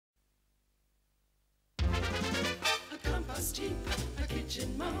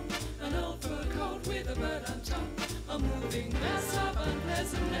mum, an old fur coat with a bird on top, a moving mess of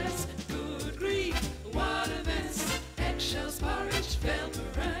unpleasantness. Good grief, what a mess! Eggshells, porridge, fell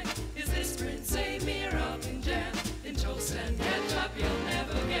meringue. Is this Prince Emir up in jam? In toast and ketchup, you'll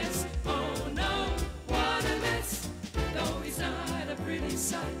never guess. Oh no, what a mess! Though he's not a pretty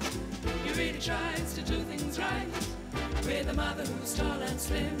sight, he really tries to do things right. With a mother who's tall and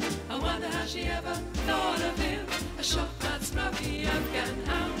slim, I wonder how she ever thought of him. A short-cut, scruffy Afghan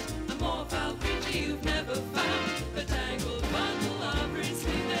hound, a more foul creature you've never found. A tangled bundle of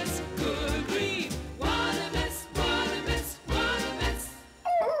princeliness. Good grief, what a mess, what a mess, what a mess,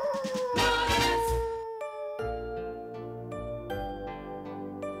 what a mess.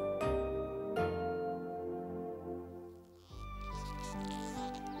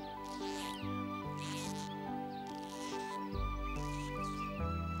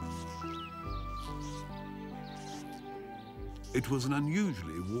 It was an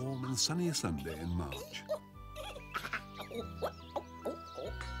unusually warm and sunny Sunday in March.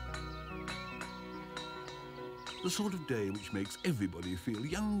 The sort of day which makes everybody feel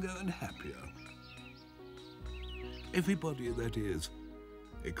younger and happier. Everybody, that is,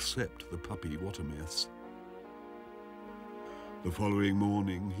 except the puppy Watermess. The following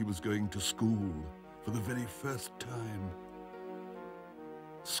morning, he was going to school for the very first time.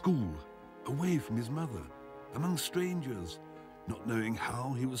 School, away from his mother, among strangers, not knowing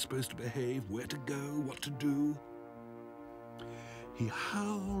how he was supposed to behave, where to go, what to do. He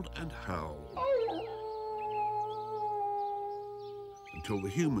howled and howled until the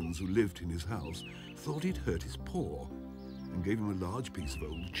humans who lived in his house thought he'd hurt his paw and gave him a large piece of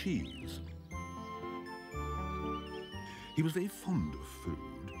old cheese. He was very fond of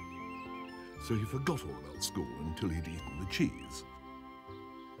food, so he forgot all about school until he'd eaten the cheese.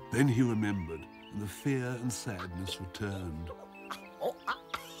 Then he remembered, and the fear and sadness returned.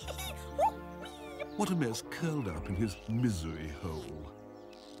 Watermess curled up in his misery hole.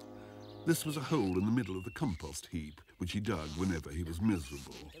 This was a hole in the middle of the compost heap, which he dug whenever he was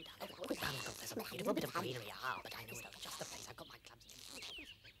miserable.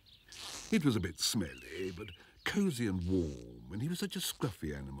 It was a bit smelly, but cosy and warm, and he was such a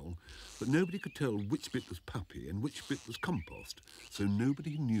scruffy animal that nobody could tell which bit was puppy and which bit was compost, so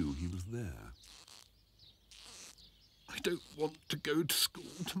nobody knew he was there. "I don't want to go to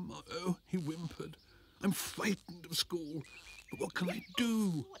school tomorrow," he whimpered. "I'm frightened of school, but what can I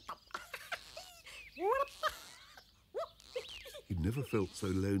do?" He'd never felt so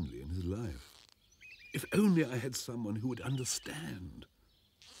lonely in his life. If only I had someone who would understand.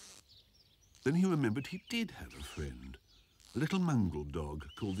 Then he remembered he did have a friend, a little mongrel dog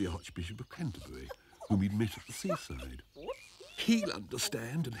called the Archbishop of Canterbury, whom he'd met at the seaside. He'll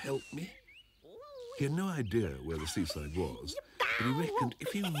understand and help me. He had no idea where the seaside was, but he reckoned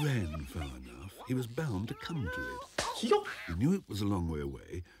if he ran far enough, he was bound to come to it. He knew it was a long way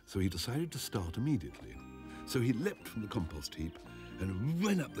away, so he decided to start immediately. So he leapt from the compost heap and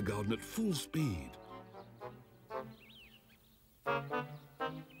ran up the garden at full speed.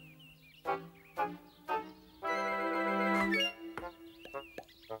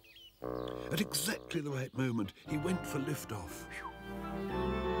 At exactly the right moment, he went for liftoff.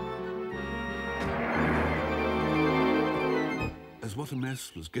 As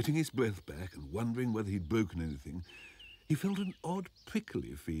Watermess was getting his breath back and wondering whether he'd broken anything, he felt an odd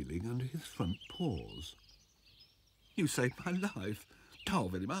prickly feeling under his front paws. "You saved my life. Oh,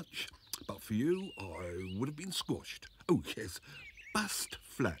 very much. But for you, I would have been squashed. Oh, yes, bust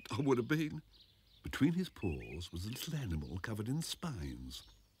flat I would have been." Between his paws was a little animal covered in spines.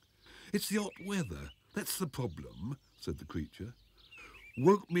 "It's the hot weather. That's the problem," said the creature.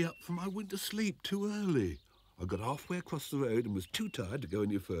 "Woke me up from my winter sleep too early. I got halfway across the road and was too tired to go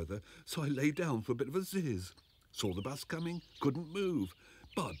any further, so I lay down for a bit of a ziz. Saw the bus coming, couldn't move.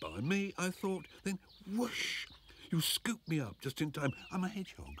 Bye-bye me, I thought. Then whoosh! You scooped me up just in time. I'm a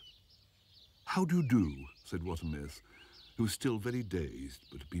hedgehog." "How do you do?" said Watermess, who was still very dazed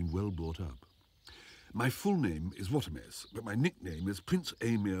but had been well brought up. "My full name is Watermess, but my nickname is Prince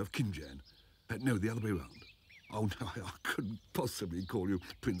Emir of Kinjan. No, the other way round. Oh, no, I couldn't possibly call you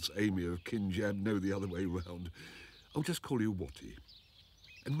Prince Emir of Kinjan. No, the other way round. I'll just call you Watty."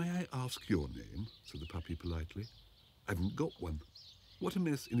 "And may I ask your name?" said the puppy politely. "I haven't got one."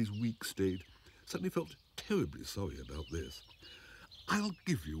 Watermess, in his weak state, suddenly felt terribly sorry about this. "I'll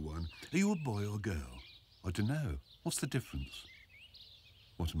give you one. Are you a boy or a girl?" "I don't know. What's the difference?"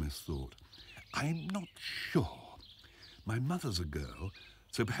 Watermess thought. "I'm not sure. My mother's a girl,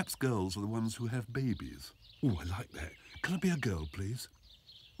 so perhaps girls are the ones who have babies." "Oh, I like that. Can I be a girl, please?"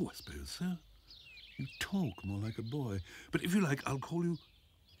 "Oh, I suppose so. You talk more like a boy. But if you like, I'll call you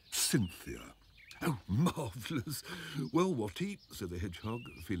Cynthia. Oh, marvellous. Well, Watty, said the hedgehog,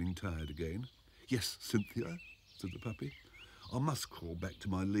 feeling tired again. Yes, Cynthia, said the puppy. I must crawl back to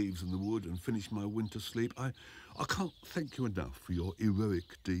my leaves in the wood and finish my winter sleep. I can't thank you enough for your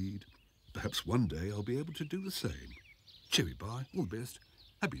heroic deed. Perhaps one day I'll be able to do the same. Cheery bye, all the best.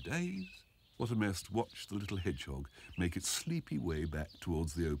 Happy days. What a mess watched the little hedgehog make its sleepy way back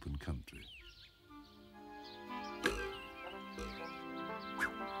towards the open country.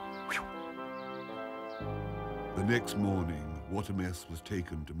 The next morning, Watermess was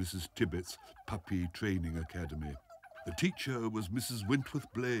taken to Mrs. Tibbet's Puppy Training Academy. The teacher was Mrs.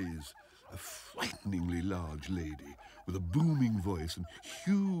 Wentworth Blaise, a frighteningly large lady with a booming voice and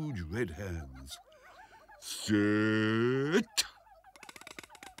huge red hands. Sit!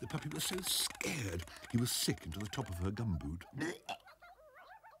 The puppy was so scared he was sick into the top of her gumboot.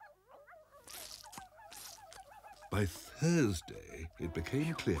 By Thursday, it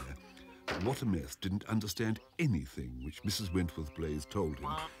became clear that Watermess didn't understand anything which Mrs. Wentworth Blaise told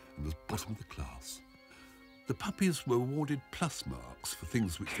him and was bottom of the class. The puppies were awarded plus marks for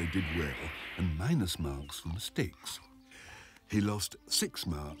things which they did well and minus marks for mistakes. He lost 6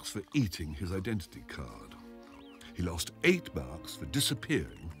 marks for eating his identity card. He lost 8 marks for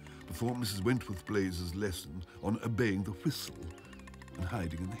disappearing before Mrs. Wentworth Blaise's lesson on obeying the whistle and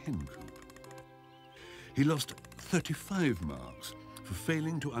hiding in the hen coop. He lost 35 marks for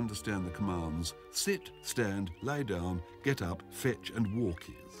failing to understand the commands sit, stand, lie down, get up, fetch and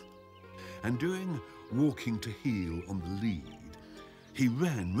walkies. And doing walking to heel on the lead, he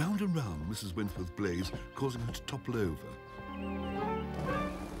ran round and round Mrs. Wentworth Blaise, causing her to topple over.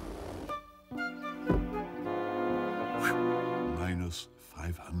 Minus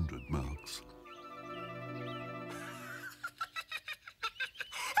 500 marks.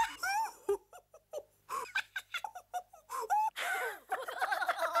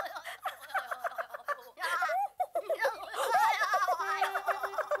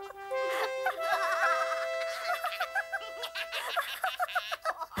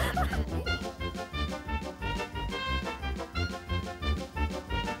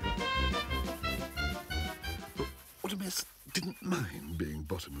 Watermess didn't mind being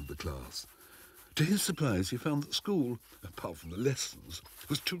bottom of the class. To his surprise, he found that school, apart from the lessons,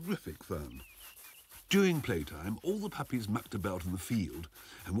 was terrific fun. During playtime, all the puppies mucked about in the field,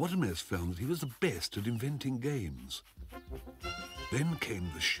 and Watermess found that he was the best at inventing games. Then came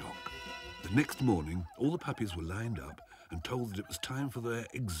the shock. The next morning, all the puppies were lined up and told that it was time for their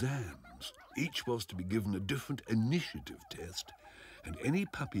exams. Each was to be given a different initiative test, and any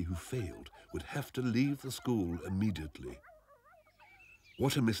puppy who failed would have to leave the school immediately.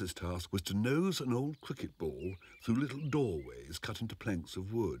 Watermess's task was to nose an old cricket ball through little doorways cut into planks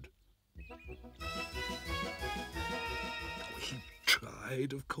of wood. He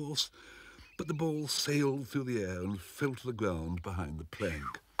tried, of course, but the ball sailed through the air and fell to the ground behind the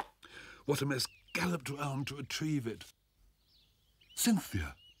plank. Watermess galloped round to retrieve it.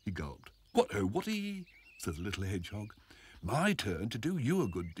 Cynthia, he gulped. What, oh, Watty, said the little hedgehog. My turn to do you a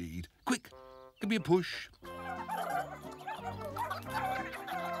good deed. Quick, give me a push.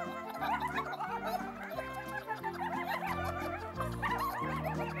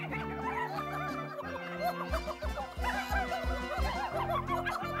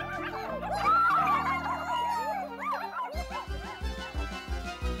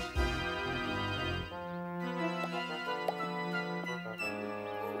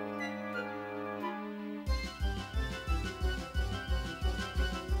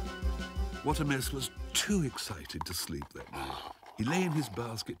 Watermess was too excited to sleep that night. He lay in his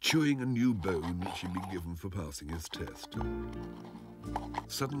basket chewing a new bone which he'd been given for passing his test.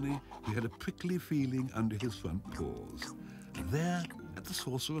 Suddenly, he had a prickly feeling under his front paws. And there, at the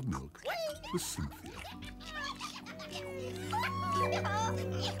saucer of milk, was Cynthia.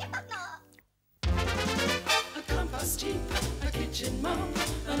 A compost heap, a kitchen mop,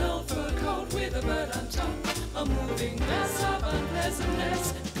 an old fur coat with a bird on top, a moving mass of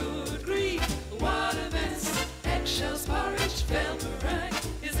unpleasantness. Good grief, what a mess! Eggshells, porridge, fell meringue.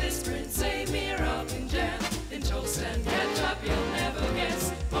 Is this Prince Amir up in jam? In toast and ketchup, you'll never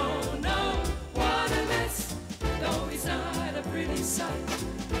guess. Oh no, what a mess! Though he's not a pretty sight,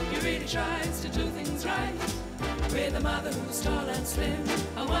 he really tries to do things right. With a mother who's tall and slim,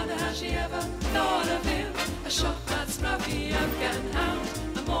 I wonder how she ever thought of him. A shock